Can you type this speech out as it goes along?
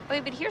Okay,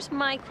 but here's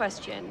my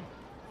question.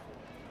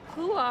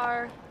 Who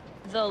are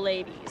the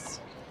ladies?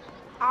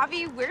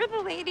 Avi, we're the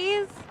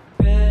ladies.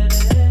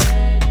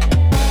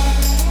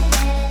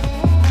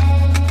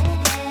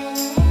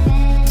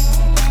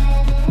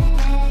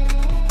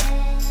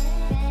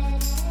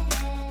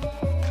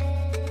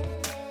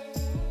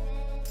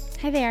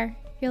 Hi there,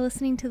 you're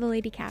listening to the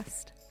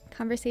Ladycast,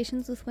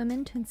 conversations with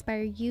women to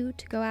inspire you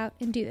to go out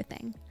and do the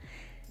thing.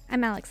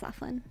 I'm Alex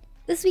Laughlin.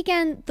 This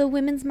weekend, the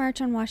Women's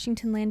March on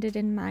Washington landed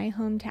in my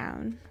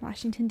hometown,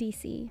 Washington,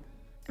 D.C.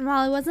 And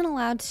while I wasn't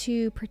allowed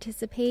to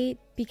participate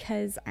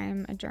because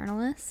I'm a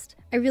journalist,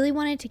 I really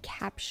wanted to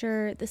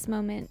capture this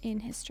moment in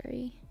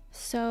history.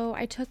 So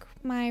I took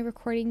my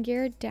recording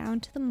gear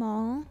down to the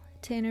mall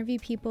to interview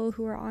people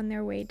who were on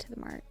their way to the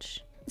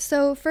march.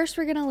 So first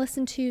we're going to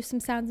listen to some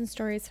sounds and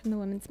stories from the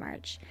Women's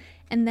March.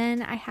 And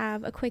then I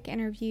have a quick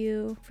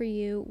interview for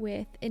you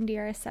with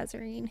Indira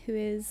Cesarine, who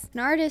is an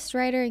artist,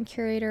 writer, and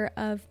curator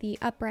of the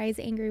Uprise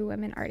Angry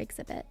Women art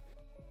exhibit.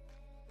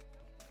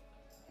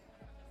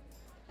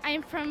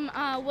 I'm from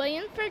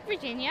Williamsburg,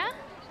 Virginia.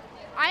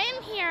 I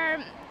am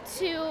here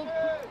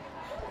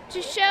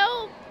to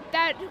show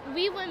that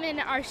we women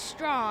are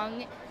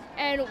strong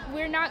and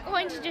we're not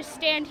going to just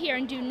stand here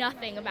and do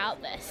nothing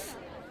about this.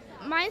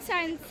 My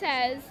sign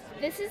says,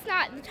 "This is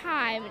not the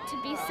time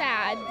to be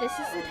sad, this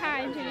is the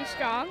time to be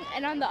strong."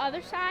 And on the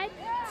other side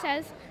it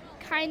says,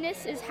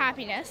 "Kindness is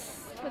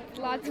happiness," with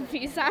lots of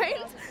peace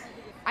signs.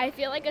 I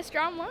feel like a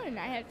strong woman,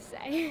 I have to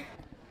say.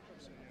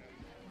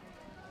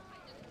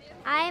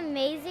 I'm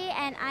Maisie,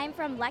 and I'm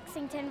from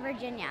Lexington,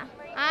 Virginia.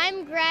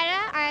 I'm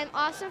Greta. I'm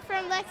also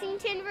from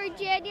Lexington,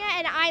 Virginia,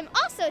 and I'm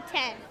also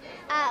 10.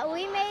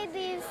 We made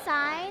these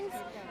signs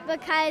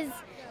because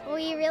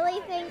we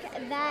really think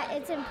that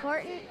it's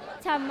important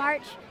to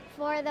march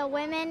for the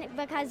women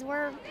because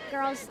we're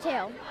girls too.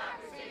 Show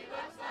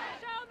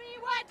me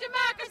what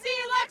democracy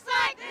looks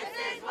like.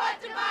 This is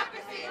what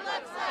democracy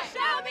looks like.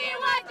 Show me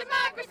what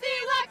democracy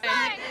looks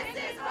like.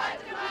 This is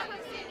what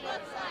democracy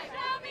looks like.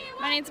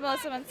 My name's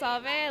Melissa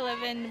Monsalve. I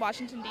live in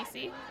Washington,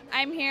 D.C.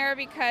 I'm here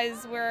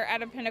because we're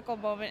at a pinnacle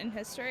moment in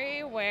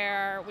history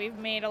where we've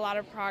made a lot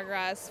of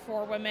progress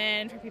for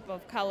women, for people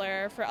of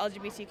color, for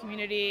LGBT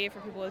community,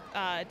 for people with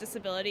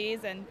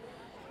disabilities, and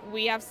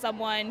we have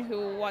someone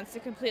who wants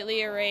to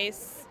completely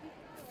erase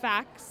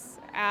facts,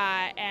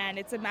 and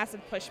it's a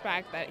massive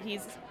pushback that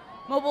he's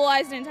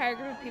mobilized an entire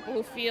group of people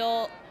who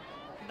feel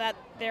that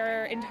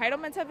their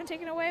entitlements have been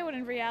taken away when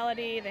in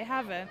reality they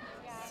haven't.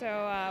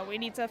 So we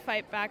need to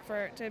fight back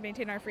to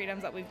maintain our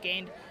freedoms that we've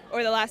gained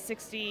over the last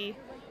 60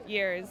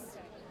 years.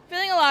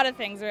 Feeling a lot of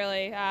things,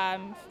 really.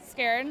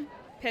 Scared,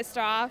 pissed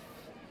off,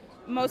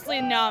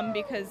 mostly numb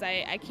because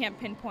I can't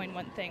pinpoint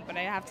one thing, but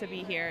I have to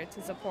be here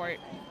to support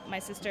my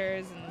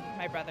sisters and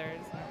my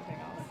brothers and everything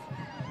else.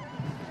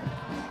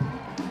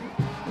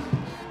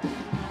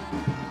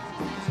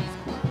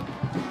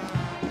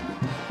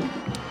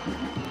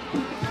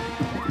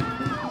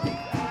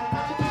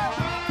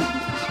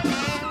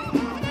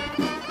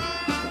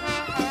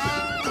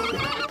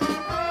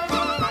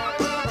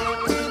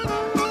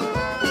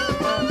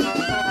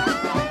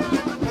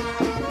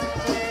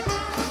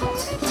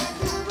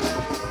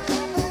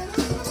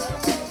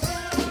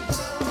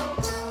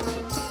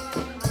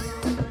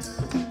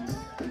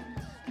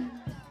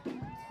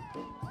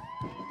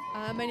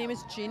 My name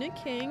is Gina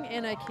King,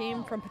 and I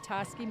came from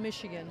Petoskey,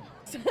 Michigan.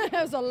 It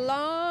was a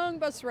long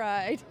bus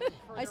ride.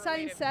 My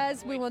sign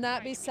says, "We will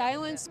not be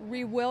silenced,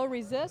 we will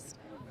resist.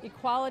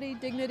 Equality,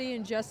 dignity,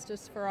 and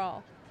justice for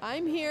all."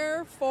 I'm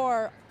here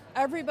for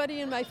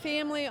everybody in my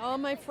family, all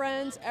my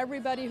friends,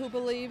 everybody who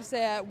believes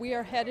that we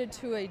are headed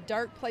to a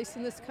dark place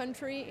in this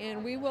country,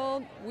 and we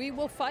will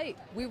fight.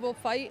 We will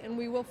fight, and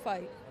we will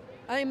fight.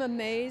 I am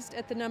amazed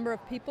at the number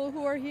of people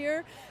who are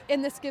here,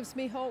 and this gives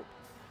me hope.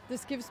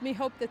 This gives me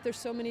hope that there's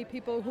so many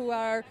people who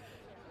are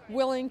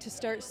willing to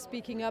start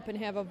speaking up and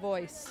have a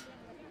voice.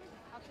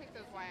 I'll take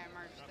those Why I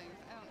March things.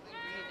 I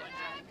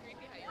don't think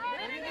we need them.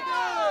 Ready to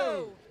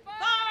go!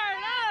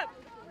 Fired up!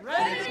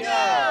 Ready to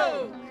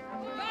go!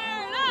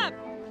 Fired up!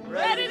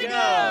 Ready to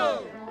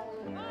go!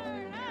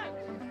 Fired up!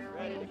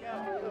 Ready to go!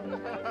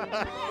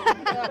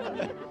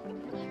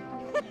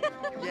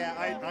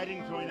 Yeah, I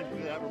didn't join it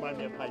because that reminded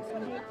me of high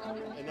school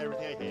and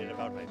everything I hated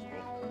about high school.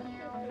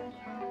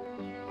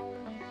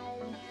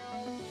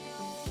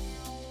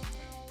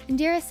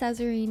 Indira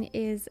Cesarine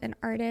is an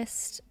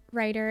artist,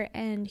 writer,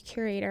 and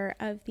curator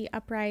of the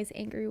Uprise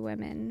Angry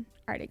Women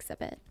art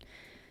exhibit.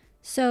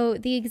 So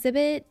the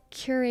exhibit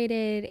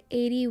curated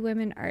 80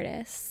 women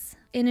artists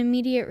in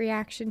immediate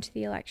reaction to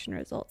the election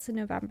results in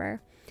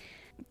November.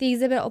 The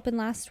exhibit opened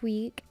last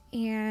week,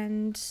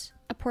 and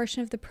a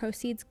portion of the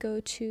proceeds go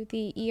to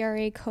the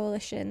ERA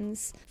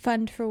Coalition's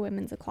Fund for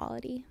Women's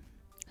Equality.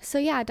 So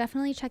yeah,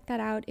 definitely check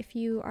that out if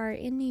you are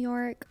in New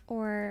York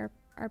or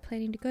are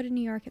planning to go to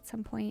New York at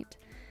some point.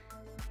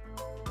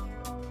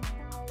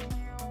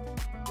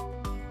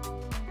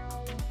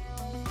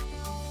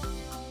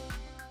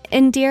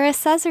 Indira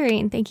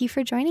Cesarine, thank you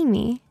for joining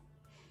me.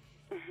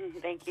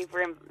 Thank you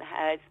for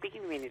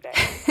speaking to me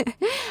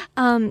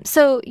today.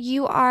 So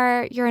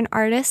you're an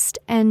artist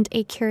and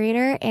a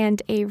curator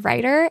and a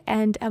writer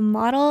and a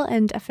model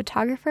and a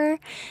photographer.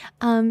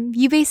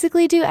 You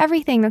basically do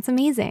everything. That's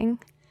amazing.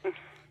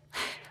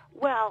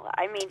 Well,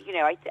 I mean,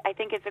 I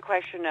think it's a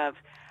question of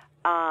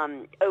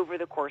over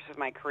the course of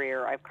my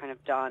career, I've kind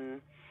of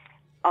done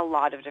a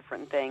lot of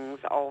different things,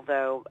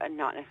 although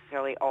not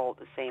necessarily all at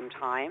the same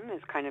time.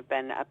 It's kind of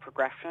been a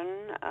progression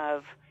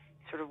of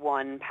sort of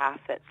one path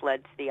that's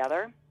led to the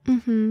other.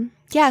 Mm-hmm.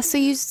 Yeah, so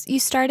you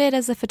started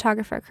as a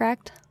photographer,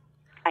 correct?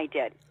 I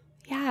did.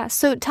 Yeah,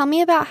 so tell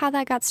me about how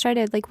that got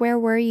started. Like, where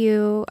were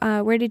you?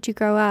 Where did you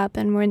grow up?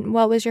 And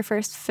what was your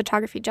first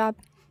photography job?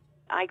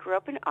 I grew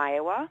up in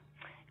Iowa,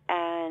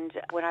 and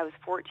when I was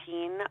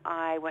 14,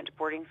 I went to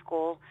boarding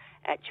school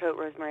at Choate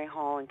Rosemary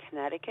Hall in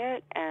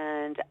Connecticut,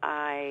 and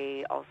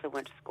I also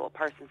went to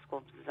Parsons School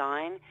of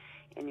Design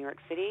in New York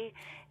City.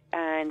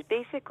 And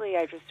basically,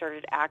 I just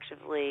started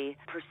actively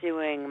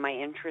pursuing my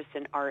interest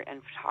in art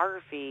and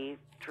photography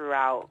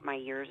throughout my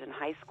years in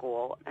high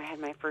school. I had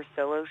my first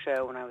solo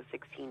show when I was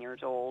 16 years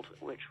old,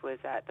 which was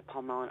at the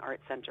Paul Mellon Art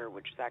Center,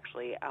 which is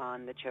actually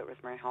on the Choate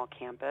Rosemary Hall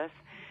campus.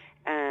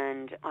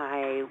 And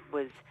I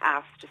was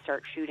asked to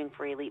start shooting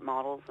for Elite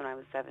Models when I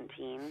was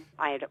 17.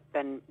 I had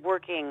been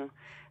working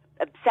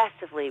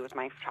obsessively with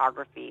my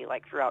photography,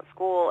 like throughout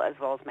school, as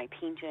well as my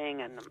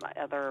painting and my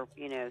other,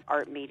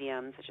 art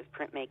mediums such as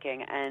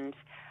printmaking. And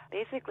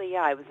basically,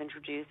 I was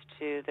introduced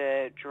to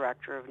the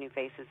director of New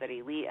Faces at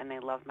Elite, and they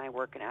loved my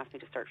work and asked me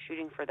to start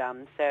shooting for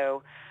them.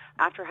 So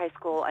after high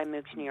school, I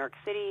moved to New York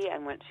City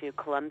and went to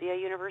Columbia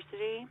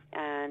University.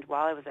 And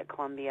while I was at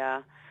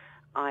Columbia,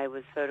 I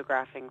was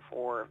photographing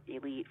for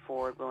Elite,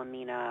 Ford,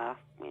 Wilhelmina,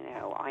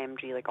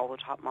 IMG, like all the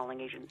top modeling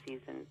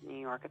agencies in New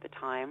York at the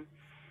time.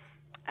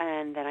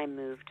 And then I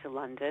moved to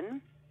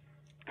London.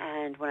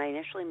 And when I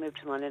initially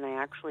moved to London,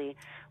 I actually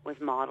was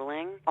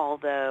modeling,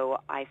 although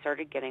I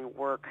started getting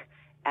work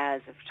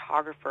as a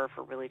photographer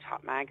for really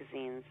top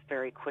magazines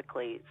very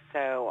quickly.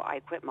 So I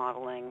quit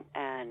modeling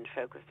and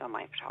focused on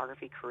my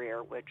photography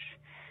career, which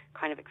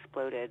kind of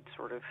exploded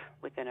sort of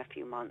within a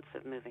few months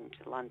of moving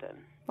to London.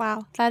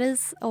 Wow, that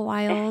is a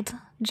wild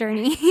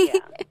journey.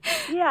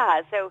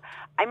 Yeah, so,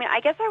 I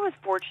guess I was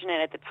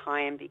fortunate at the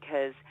time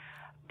because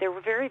there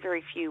were very,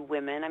 very few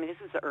women. This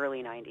was the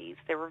early 90s.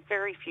 There were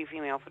very few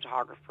female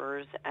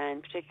photographers,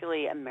 and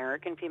particularly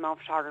American female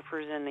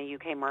photographers in the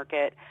UK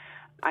market.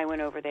 I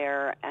went over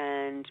there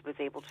and was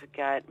able to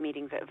get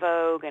meetings at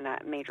Vogue and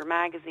at major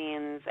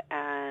magazines,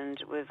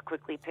 and was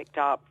quickly picked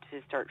up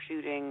to start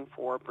shooting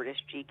for British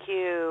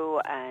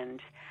GQ.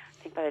 And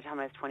I think by the time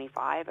I was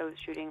 25, I was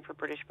shooting for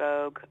British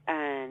Vogue,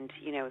 and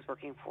I was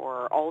working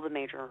for all the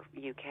major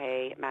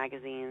UK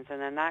magazines. And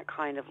then that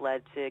kind of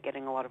led to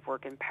getting a lot of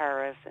work in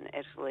Paris and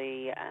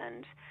Italy,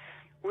 and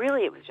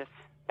really it was just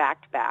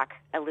back to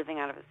back, living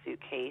out of a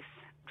suitcase,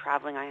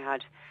 traveling. I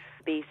had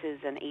bases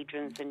and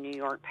agents in New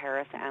York,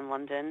 Paris, and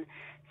London.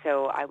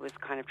 So I was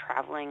kind of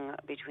traveling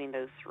between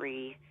those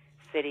three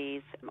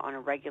cities on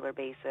a regular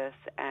basis,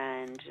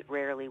 and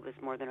rarely was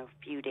more than a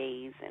few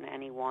days in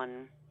any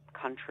one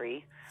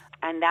country.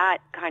 And that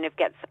kind of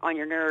gets on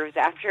your nerves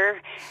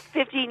after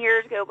 15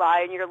 years go by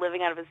and you're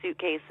living out of a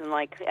suitcase and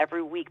like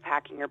every week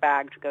packing your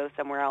bag to go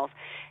somewhere else.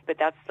 But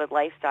that's the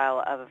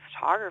lifestyle of a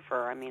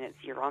photographer.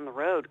 You're on the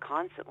road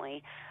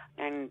constantly,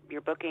 and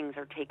your bookings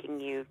are taking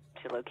you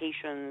to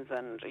locations,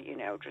 and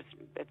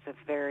it's a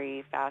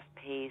very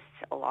fast-paced,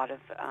 a lot of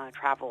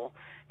travel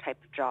type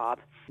of job.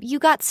 You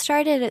got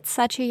started at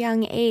such a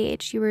young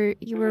age. You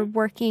were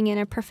working in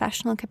a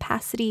professional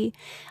capacity.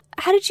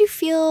 How did you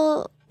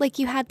feel like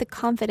you had the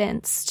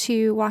confidence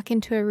to walk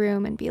into a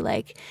room and be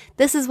like,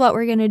 this is what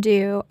we're going to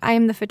do. I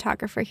am the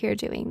photographer here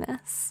doing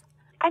this?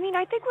 I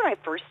think when I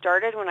first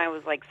started, when I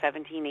was like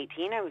 17,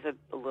 18, I was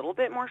a little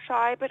bit more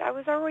shy, but I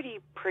was already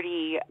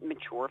pretty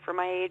mature for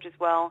my age as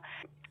well.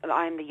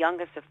 I'm the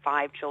youngest of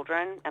 5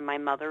 children, and my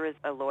mother is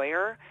a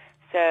lawyer.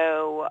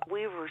 So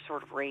we were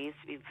sort of raised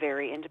to be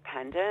very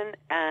independent,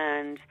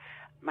 and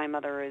my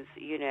mother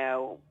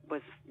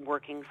was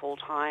working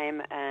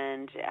full-time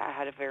and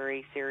had a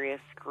very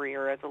serious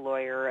career as a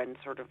lawyer and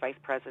sort of vice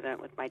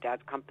president with my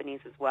dad's companies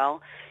as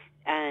well.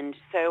 And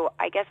so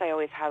I guess I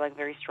always had like a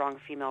very strong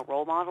female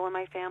role model in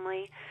my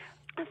family.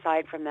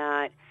 Aside from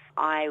that,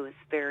 I was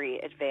very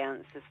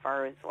advanced as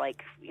far as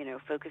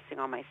focusing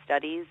on my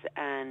studies,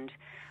 and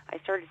I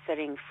started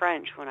studying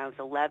French when I was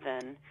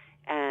 11.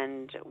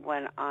 And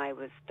when I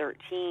was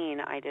 13,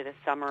 I did a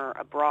summer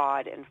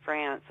abroad in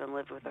France and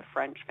lived with a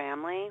French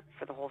family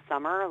for the whole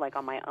summer, like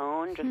on my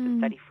own, just to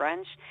study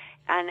French.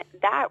 And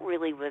that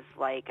really was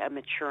like a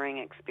maturing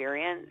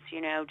experience,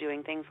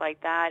 doing things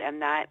like that.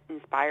 And that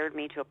inspired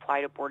me to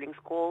apply to boarding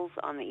schools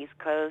on the East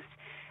Coast.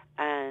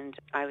 And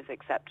I was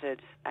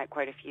accepted at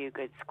quite a few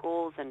good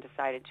schools and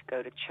decided to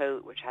go to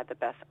Choate, which had the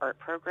best art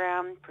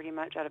program pretty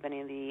much out of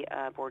any of the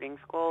boarding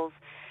schools.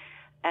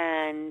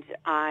 And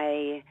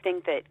I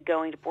think that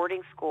going to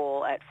boarding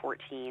school at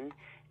 14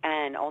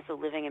 And also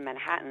living in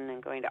Manhattan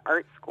and going to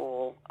art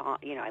school,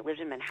 I lived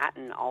in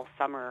Manhattan all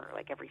summer,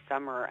 like every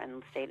summer,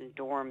 and stayed in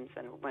dorms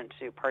and went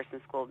to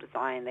Parsons School of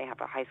Design. They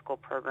have a high school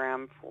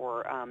program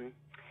for,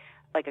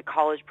 like a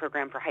college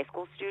program for high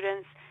school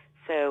students,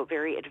 so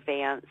very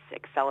advanced,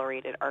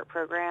 accelerated art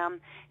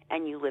program.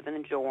 And you live in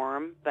a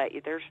dorm, but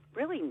there's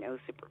really no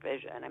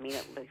supervision. I mean,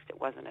 at least it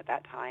wasn't at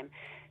that time.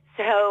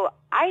 So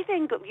I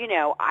think,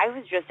 I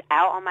was just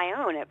out on my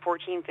own at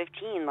 14,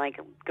 15, like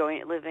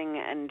living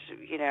and,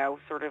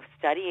 sort of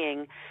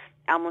studying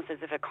almost as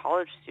if a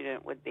college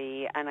student would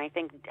be. And I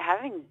think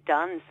having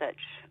done such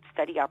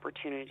study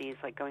opportunities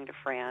like going to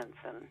France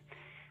and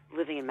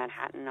living in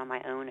Manhattan on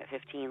my own at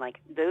 15, like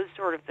those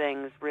sort of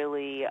things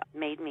really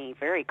made me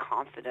very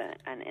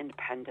confident and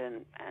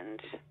independent,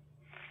 and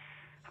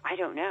I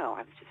don't know,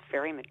 I was just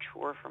very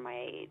mature for my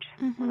age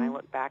when I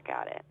look back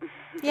at it.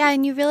 Yeah,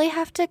 and you really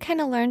have to kind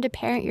of learn to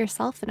parent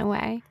yourself in a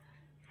way.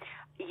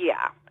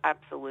 Yeah,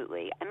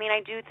 absolutely. I mean,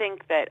 I do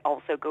think that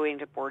also going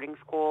to boarding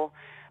school,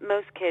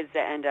 most kids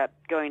that end up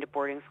going to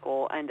boarding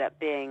school end up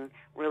being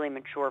really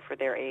mature for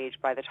their age.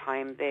 By the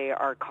time they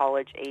are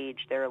college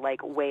age, they're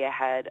like way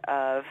ahead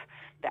of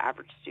the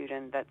average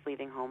student that's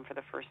leaving home for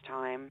the first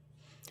time.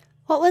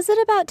 What was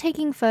it about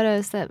taking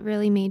photos that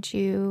really made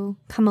you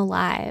come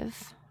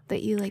alive,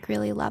 that you like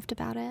really loved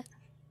about it?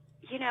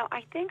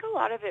 I think a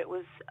lot of it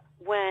was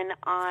when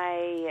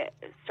I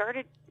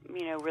started,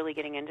 really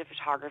getting into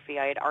photography.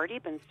 I had already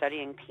been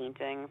studying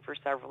painting for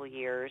several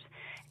years,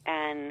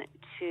 and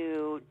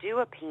to do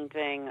a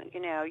painting,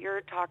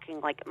 you're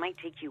talking like it might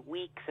take you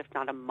weeks, if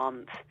not a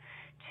month,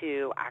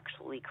 to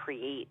actually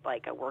create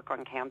like a work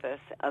on canvas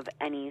of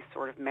any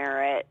sort of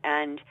merit.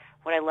 And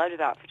what I loved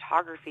about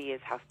photography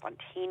is how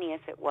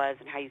spontaneous it was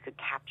and how you could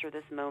capture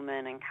this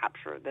moment and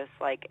capture this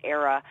like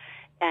era.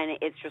 And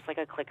it's just like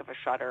a click of a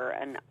shutter.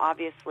 And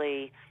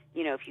obviously,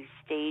 if you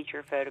stage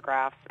your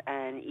photographs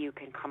and you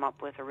can come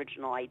up with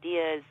original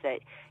ideas that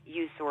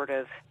you sort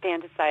of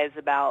fantasize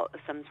about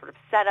some sort of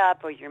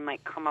setup, or you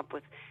might come up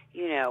with,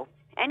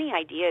 any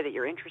idea that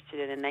you're interested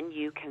in, and then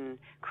you can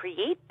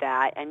create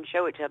that and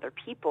show it to other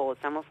people.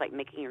 It's almost like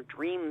making your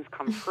dreams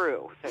come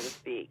true, so to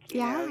speak.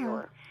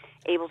 You're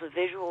able to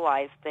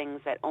visualize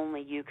things that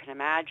only you can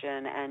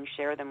imagine and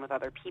share them with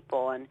other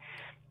people. And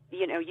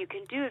you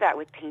can do that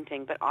with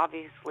painting, but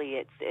obviously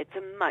it's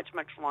a much,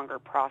 much longer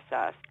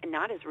process and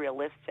not as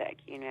realistic.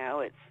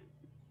 It's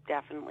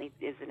definitely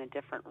is in a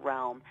different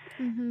realm.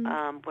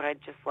 What I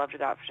just loved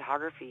about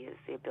photography is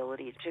the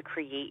ability to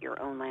create your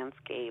own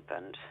landscape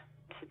and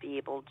to be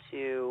able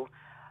to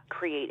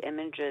create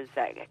images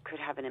that could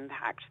have an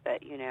impact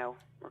that,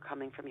 were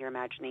coming from your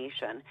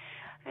imagination.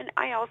 And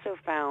I also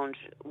found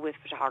with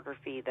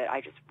photography that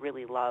I just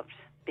really loved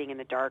being in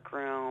the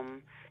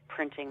darkroom,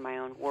 printing my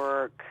own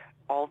work,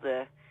 all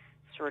the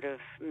sort of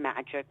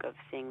magic of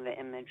seeing the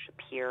image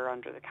appear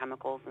under the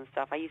chemicals and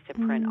stuff. I used to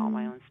print all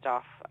my own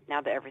stuff. Now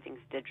that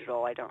everything's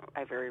digital,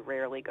 I very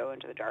rarely go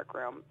into the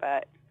darkroom,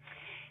 but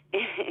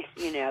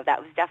that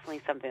was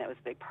definitely something that was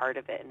a big part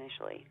of it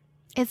initially.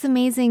 It's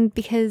amazing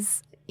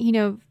because,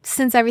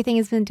 since everything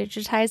has been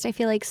digitized, I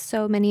feel like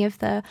so many of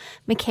the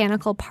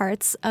mechanical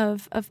parts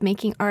of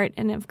making art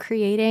and of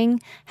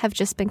creating have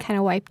just been kind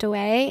of wiped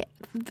away.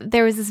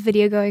 There was this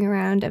video going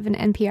around of an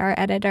NPR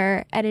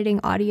editor editing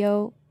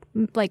audio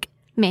like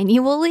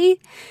manually,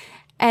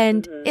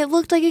 and it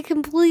looked like a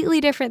completely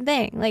different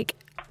thing. Like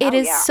it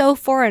is so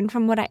foreign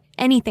from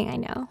anything I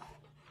know.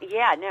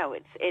 Yeah, no,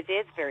 it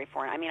is very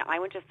foreign. I mean, I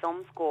went to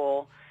film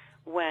school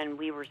when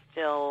we were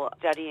still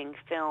studying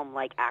film,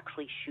 like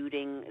actually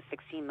shooting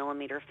 16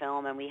 millimeter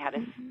film, and we had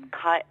to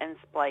cut and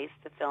splice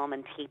the film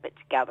and tape it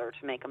together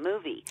to make a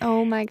movie.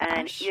 Oh my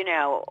gosh.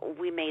 And,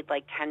 we made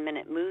like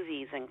 10-minute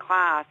movies in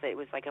class. It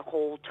was like a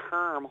whole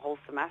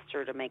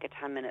semester to make a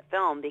 10-minute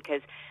film,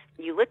 because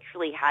you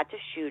literally had to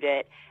shoot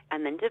it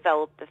and then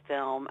develop the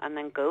film and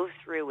then go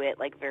through it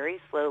like very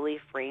slowly,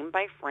 frame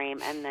by frame,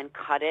 and then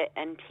cut it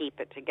and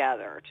tape it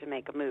together to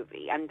make a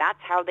movie. And that's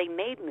how they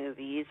made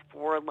movies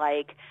for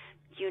like,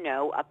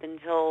 up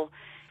until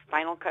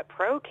Final Cut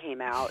Pro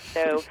came out.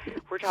 So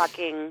we're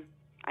talking,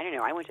 I don't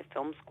know, I went to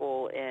film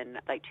school in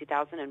like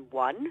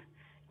 2001,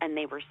 and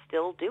they were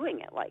still doing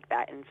it like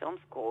that in film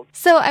schools.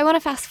 So I want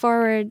to fast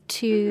forward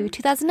to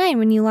 2009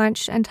 when you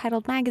launched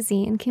Untitled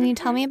Magazine. Can you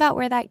tell me about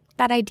where that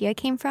idea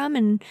came from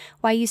and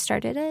why you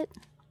started it?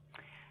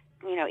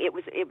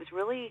 It was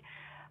really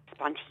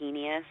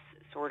spontaneous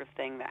sort of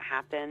thing that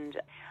happened.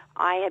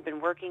 I had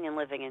been working and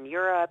living in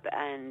Europe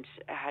and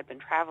had been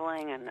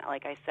traveling, and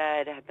like I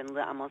said, had been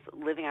almost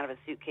living out of a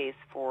suitcase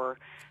for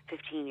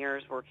 15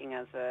 years working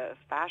as a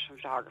fashion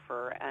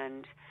photographer.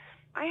 And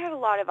I had a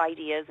lot of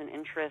ideas and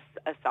interests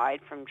aside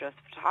from just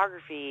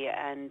photography,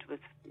 and was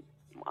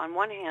on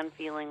one hand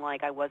feeling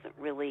like I wasn't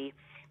really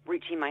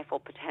reaching my full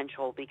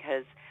potential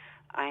because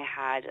I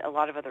had a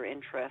lot of other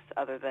interests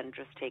other than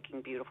just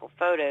taking beautiful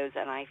photos,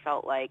 and I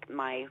felt like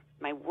my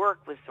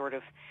work was sort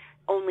of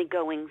only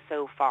going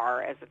so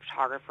far as a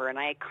photographer, and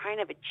I had kind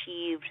of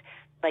achieved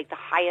like the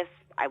highest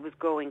I was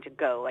going to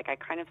go. Like, I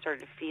kind of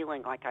started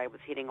feeling like I was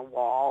hitting a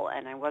wall,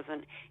 and I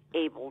wasn't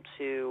able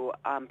to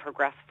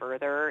progress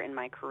further in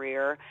my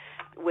career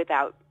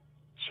without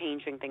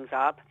changing things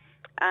up.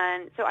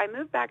 And so I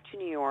moved back to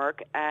New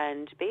York,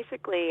 and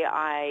basically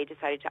I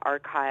decided to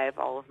archive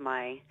all of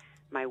my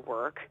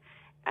work,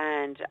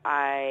 and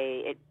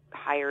I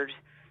hired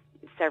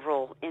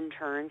several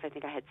interns. I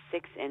think I had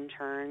 6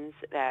 interns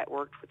that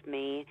worked with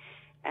me,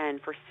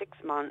 and for 6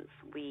 months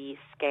we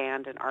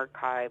scanned and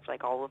archived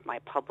like all of my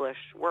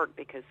published work,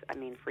 because I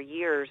mean, for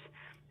years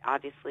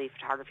obviously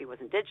photography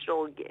wasn't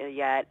digital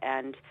yet,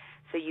 and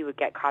so you would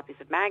get copies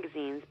of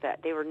magazines, but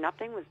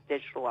nothing was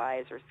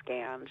digitalized or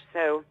scanned.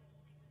 So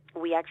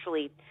we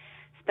actually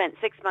spent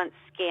 6 months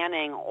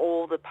scanning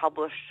all the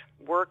published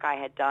work I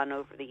had done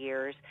over the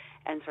years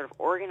and sort of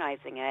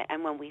organizing it.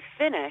 And when we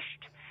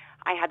finished,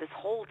 I had this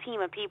whole team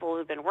of people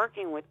who'd been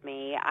working with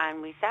me,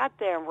 and we sat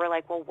there and we're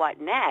like, well,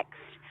 what next?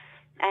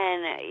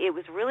 And it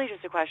was really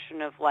just a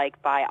question of,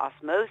 like, by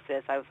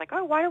osmosis, I was like,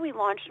 oh, why don't we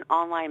launch an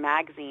online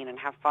magazine and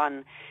have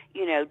fun,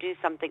 do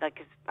something like,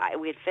 because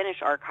we had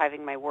finished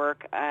archiving my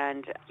work,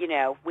 and,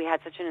 we had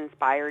such an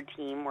inspired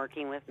team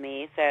working with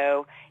me,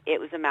 so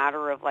it was a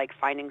matter of, like,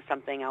 finding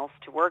something else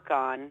to work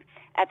on.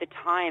 At the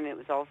time, it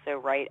was also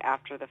right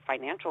after the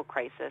financial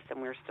crisis, and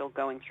we were still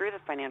going through the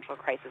financial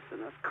crisis in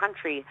this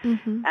country,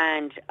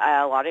 and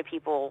a lot of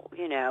people,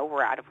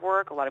 were out of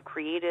work. A lot of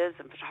creatives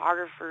and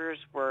photographers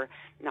were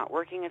not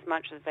working as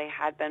much as they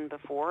had been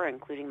before,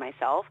 including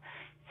myself.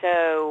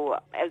 So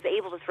I was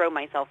able to throw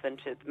myself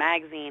into the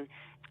magazine,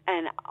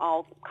 and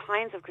all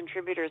kinds of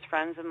contributors,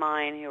 friends of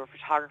mine who were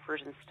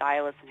photographers and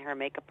stylists and hair and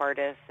makeup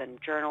artists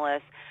and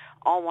journalists,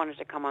 all wanted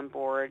to come on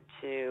board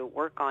to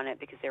work on it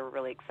because they were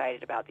really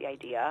excited about the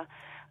idea.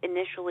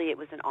 Initially, it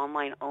was an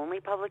online-only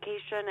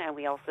publication, and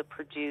we also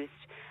produced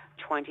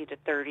 20 to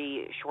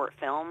 30 short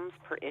films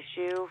per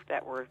issue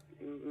that were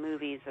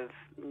movies of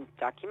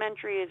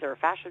documentaries or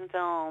fashion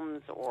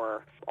films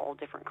or all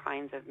different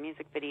kinds of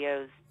music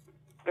videos,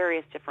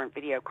 various different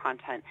video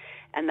content.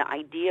 And the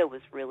idea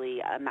was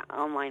really an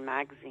online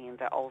magazine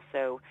that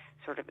also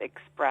sort of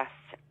expressed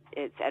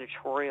its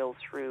editorial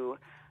through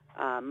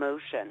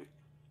motion.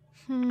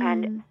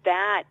 And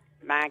that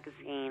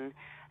magazine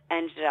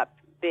ended up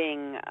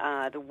being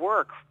the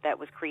work that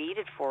was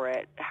created for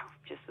it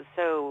just was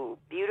so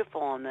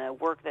beautiful, and the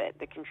work that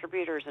the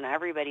contributors and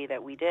everybody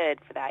that we did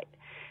for that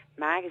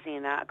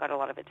magazine, that got a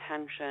lot of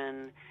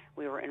attention.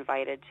 We were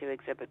invited to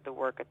exhibit the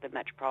work at the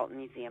Metropolitan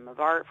Museum of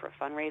Art for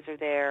a fundraiser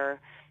there.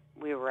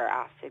 We were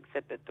asked to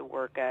exhibit the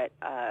work at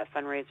a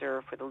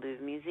fundraiser for the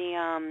Louvre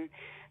Museum.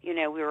 We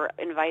were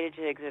invited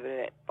to exhibit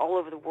it all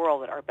over the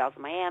world at Art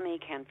Basel Miami,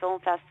 Cannes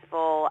Film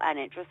Festival, and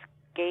it just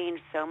gained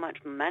so much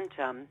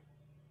momentum.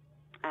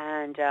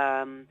 And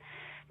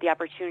the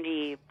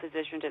opportunity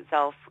positioned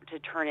itself to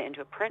turn it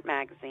into a print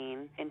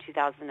magazine in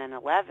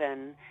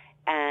 2011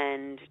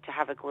 and to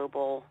have a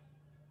global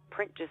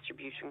print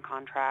distribution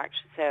contract.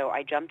 So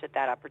I jumped at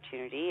that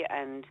opportunity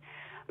and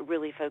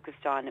really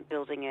focused on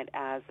building it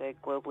as a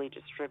globally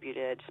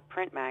distributed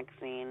print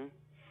magazine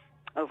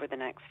over the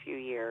next few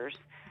years.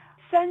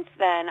 Since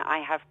then, I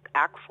have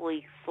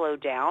actually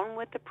slowed down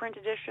with the print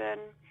edition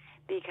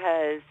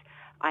because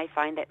I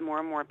find that more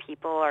and more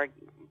people are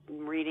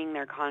reading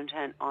their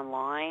content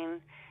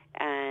online,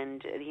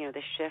 and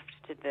the shift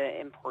to the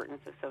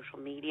importance of social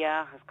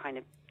media has kind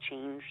of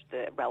changed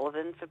the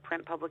relevance of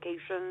print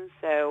publications.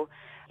 So,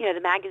 the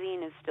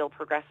magazine is still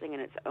progressing in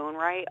its own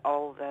right,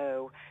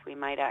 although we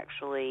might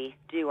actually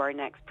do our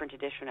next print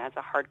edition as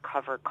a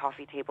hardcover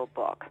coffee table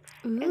book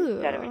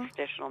instead of a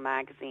traditional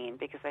magazine,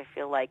 because I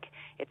feel like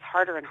it's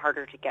harder and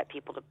harder to get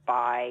people to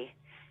buy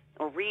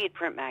or read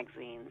print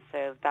magazines.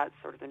 So that's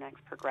sort of the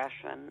next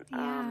progression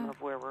of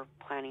where we're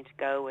planning to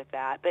go with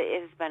that. But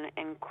it has been an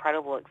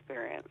incredible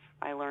experience.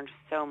 I learned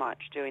so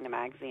much doing the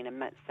magazine and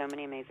met so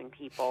many amazing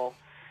people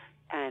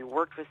and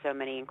worked with so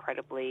many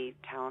incredibly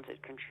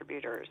talented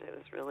contributors. It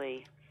was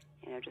really,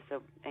 just an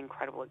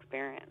incredible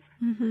experience.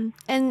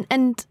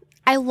 And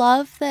I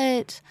love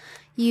that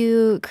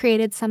you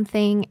created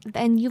something,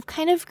 and you've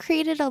kind of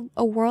created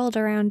a world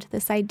around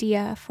this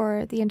idea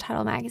for the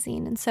Untitled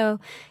magazine. And so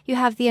you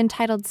have the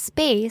Untitled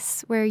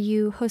space where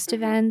you host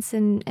events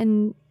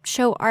and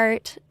show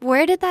art.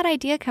 Where did that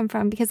idea come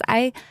from? Because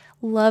I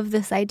love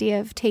this idea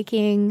of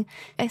taking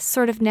a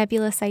sort of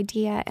nebulous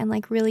idea and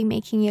like really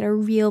making it a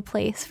real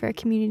place for a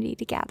community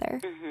to gather.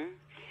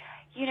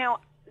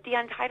 The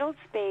Untitled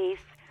space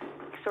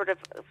sort of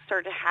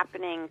started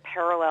happening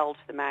parallel to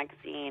the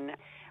magazine.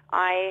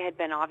 I had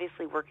been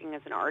obviously working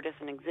as an artist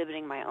and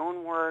exhibiting my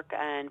own work,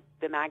 and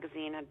the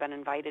magazine had been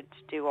invited to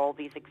do all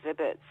these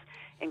exhibits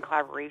in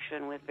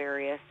collaboration with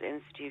various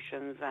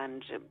institutions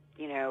and,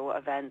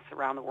 events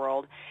around the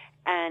world.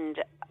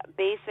 And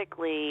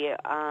basically,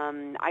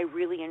 I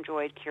really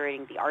enjoyed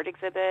curating the art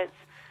exhibits.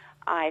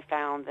 I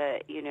found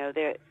that,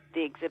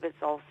 the exhibits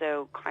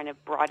also kind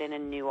of brought in a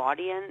new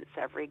audience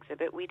every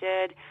exhibit we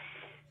did.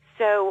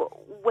 So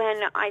when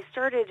I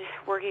started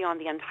working on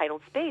the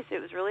Untitled space, it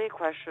was really a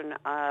question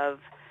of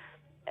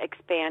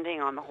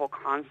expanding on the whole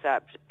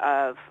concept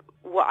of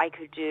what I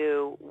could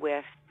do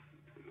with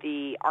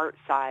the art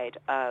side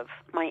of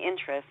my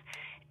interests.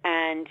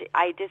 And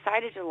I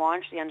decided to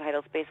launch the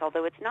Untitled Space,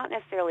 although it's not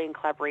necessarily in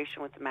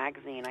collaboration with the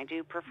magazine. I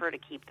do prefer to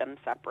keep them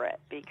separate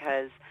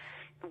because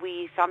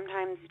we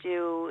sometimes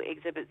do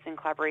exhibits in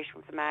collaboration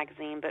with the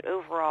magazine, but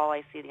overall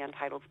I see the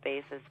Untitled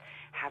Space as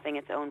having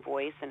its own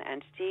voice and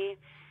entity.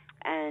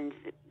 And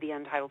the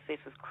Untitled Space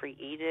was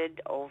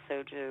created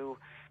also to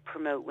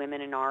promote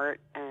women in art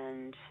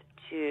and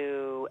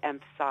to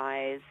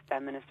emphasize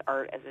feminist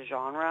art as a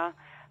genre,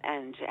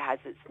 and it has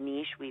its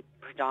niche. We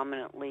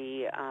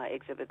predominantly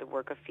exhibit the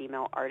work of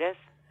female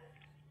artists,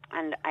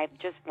 and I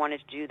just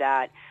wanted to do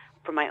that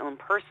for my own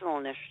personal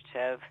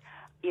initiative.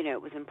 You know,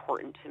 it was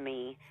important to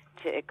me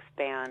to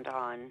expand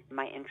on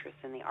my interest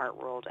in the art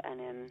world and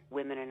in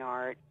women in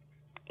art.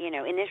 You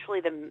know,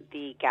 initially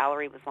the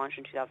gallery was launched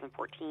in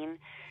 2014,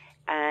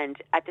 and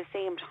at the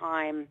same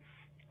time,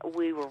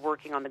 we were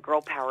working on the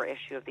Girl Power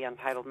issue of the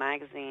Untitled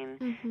magazine.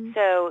 Mm-hmm.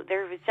 So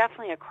there was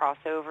definitely a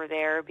crossover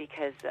there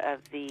because of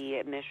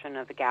the mission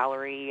of the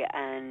gallery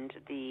and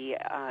the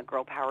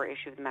Girl Power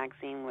issue of the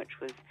magazine, which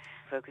was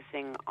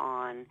focusing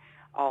on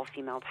all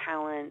female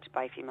talent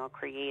by female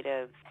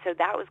creatives. So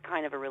that was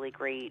kind of a really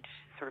great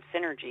sort of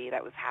synergy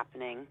that was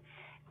happening.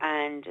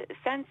 And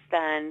since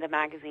then, the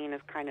magazine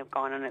has kind of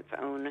gone on its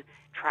own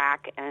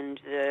track, and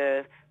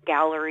the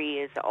gallery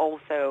is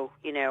also,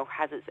 you know,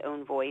 has its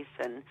own voice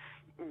and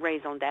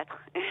raison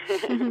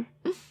d'etre.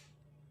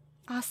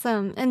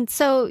 Awesome. And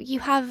so you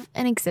have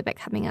an exhibit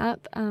coming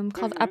up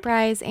called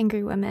Uprise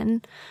Angry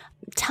Women.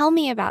 Tell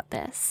me about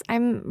this.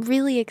 I'm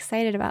really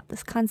excited about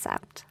this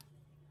concept.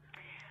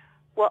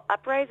 Well,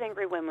 Uprise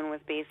Angry Women was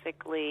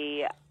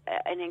basically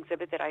an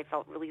exhibit that I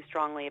felt really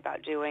strongly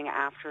about doing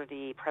after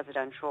the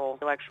presidential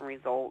election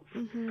results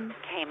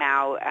came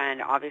out,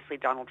 and obviously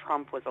Donald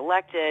Trump was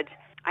elected.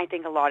 I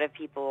think a lot of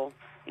people,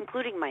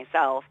 including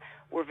myself,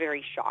 were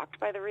very shocked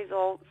by the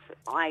results.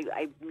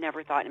 I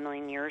never thought in a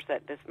million years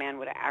that this man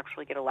would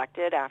actually get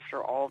elected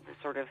after all the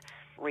sort of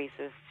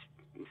racist,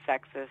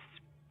 sexist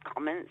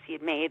comments he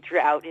had made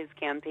throughout his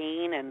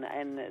campaign and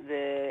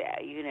the,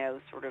 you know,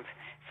 sort of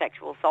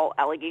sexual assault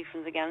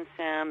allegations against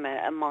him,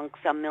 amongst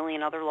a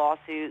million other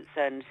lawsuits,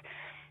 and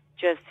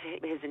just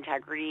his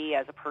integrity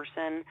as a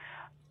person.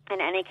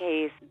 In any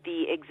case,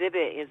 the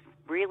exhibit is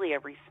really a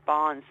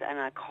response and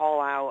a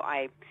call out.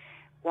 I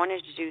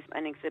wanted to do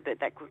an exhibit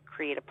that could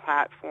create a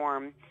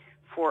platform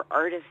for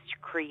artists to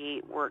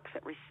create works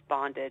that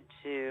responded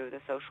to the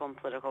social and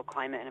political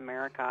climate in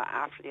America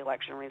after the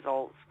election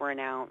results were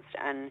announced,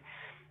 and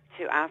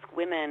to ask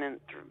women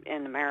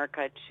in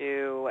America,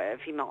 to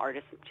female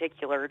artists in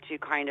particular, to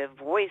kind of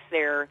voice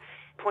their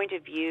point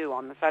of view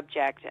on the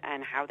subject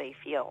and how they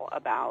feel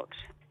about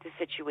the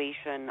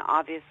situation,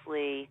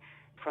 obviously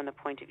from the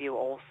point of view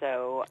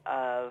also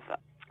of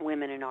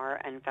women in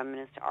art and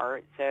feminist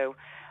art. So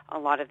a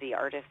lot of the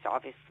artists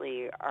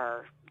obviously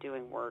are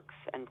doing works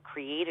and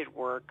created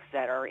works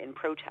that are in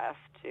protest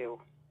to,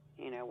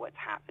 you know, what's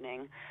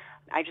happening.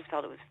 I just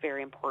felt it was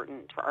very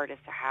important for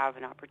artists to have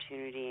an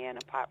opportunity and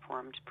a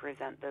platform to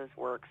present those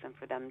works and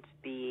for them to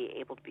be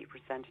able to be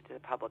presented to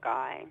the public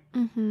eye.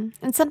 Mm-hmm.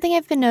 And something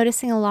I've been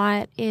noticing a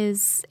lot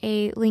is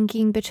a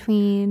linking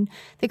between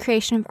the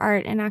creation of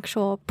art and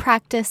actual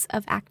practice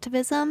of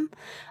activism.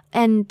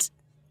 And,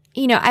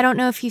 you know, I don't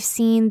know if you've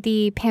seen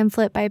the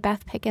pamphlet by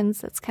Beth Pickens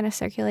that's kind of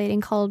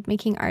circulating called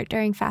Making Art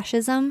During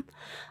Fascism.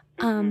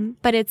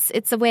 But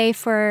it's a way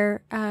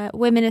for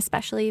women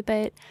especially,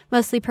 but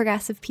mostly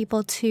progressive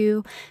people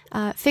to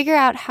figure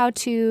out how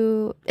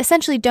to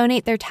essentially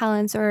donate their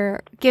talents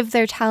or give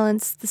their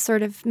talents the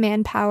sort of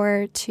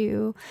manpower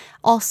to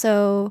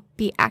also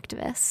be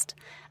activist.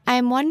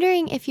 I'm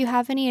wondering if you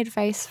have any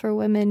advice for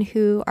women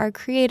who are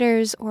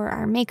creators or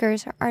are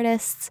makers or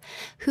artists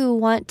who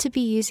want to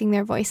be using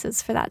their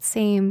voices for that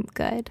same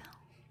good.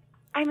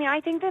 I mean,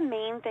 I think the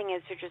main thing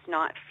is to just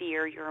not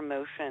fear your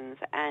emotions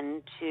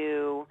and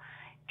to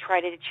try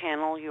to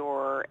channel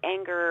your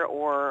anger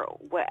or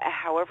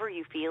however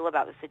you feel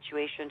about the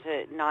situation,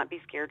 to not be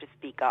scared to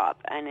speak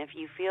up. And if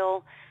you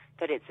feel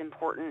that it's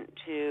important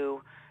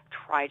to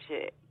try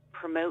to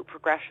promote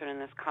progression in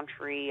this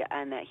country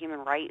and that human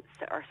rights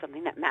are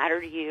something that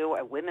matter to you,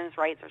 women's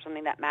rights are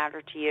something that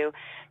matter to you,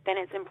 then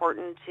it's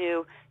important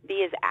to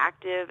be as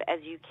active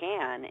as you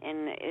can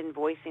in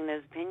voicing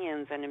those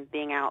opinions and in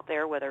being out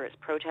there, whether it's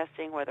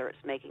protesting, whether it's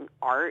making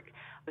art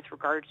with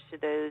regards to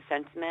those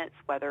sentiments,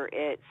 whether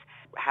it's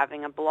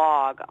having a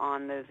blog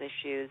on those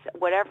issues.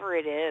 Whatever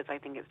it is, I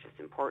think it's just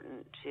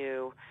important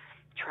to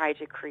try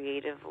to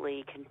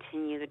creatively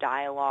continue the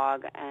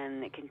dialogue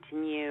and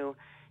continue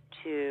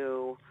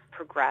to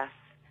progress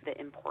the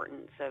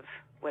importance of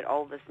what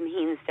all this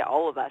means to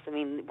all of us. I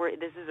mean,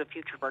 this is the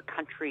future of our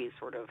country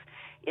sort of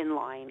in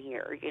line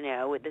here, you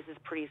know. This is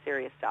pretty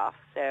serious stuff.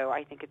 So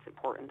I think it's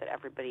important that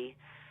everybody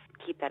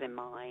keep that in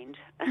mind.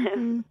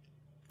 Mm-hmm.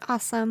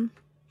 Awesome.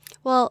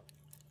 Well,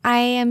 I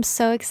am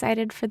so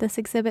excited for this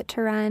exhibit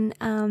to run,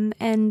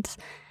 and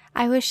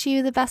I wish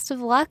you the best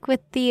of luck with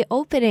the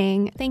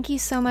opening. Thank you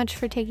so much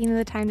for taking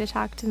the time to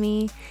talk to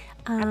me.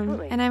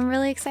 Absolutely. And I'm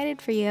really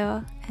excited for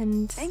you.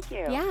 And thank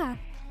you. Yeah.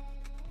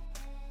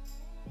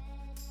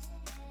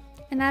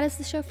 And that is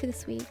the show for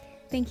this week.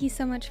 Thank you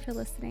so much for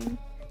listening.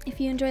 If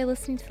you enjoy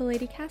listening to the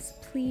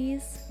Ladycast,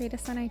 please rate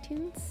us on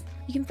iTunes.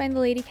 You can find the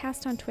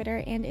Ladycast on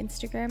Twitter and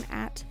Instagram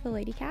at the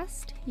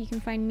Ladycast. You can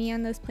find me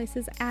on those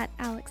places at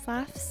Alex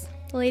Laughs.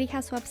 The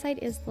Ladycast website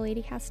is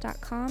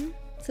theladycast.com.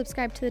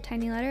 Subscribe to the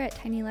Tiny Letter at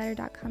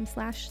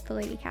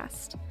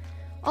tinyletter.com/theladycast.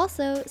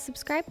 Also,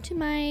 subscribe to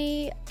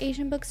my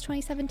Asian Books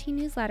 2017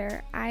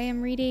 newsletter. I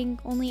am reading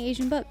only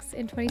Asian books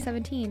in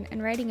 2017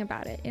 and writing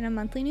about it in a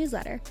monthly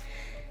newsletter.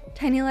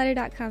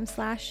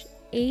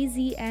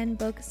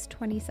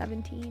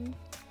 tinyletter.com/AZNBooks2017.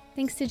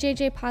 Thanks to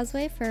JJ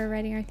Posway for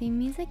writing our theme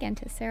music and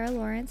to Sarah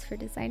Lawrence for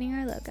designing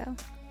our logo.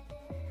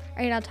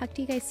 Alright, I'll talk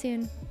to you guys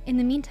soon. In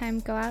the meantime,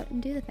 go out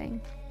and do the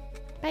thing.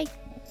 Bye!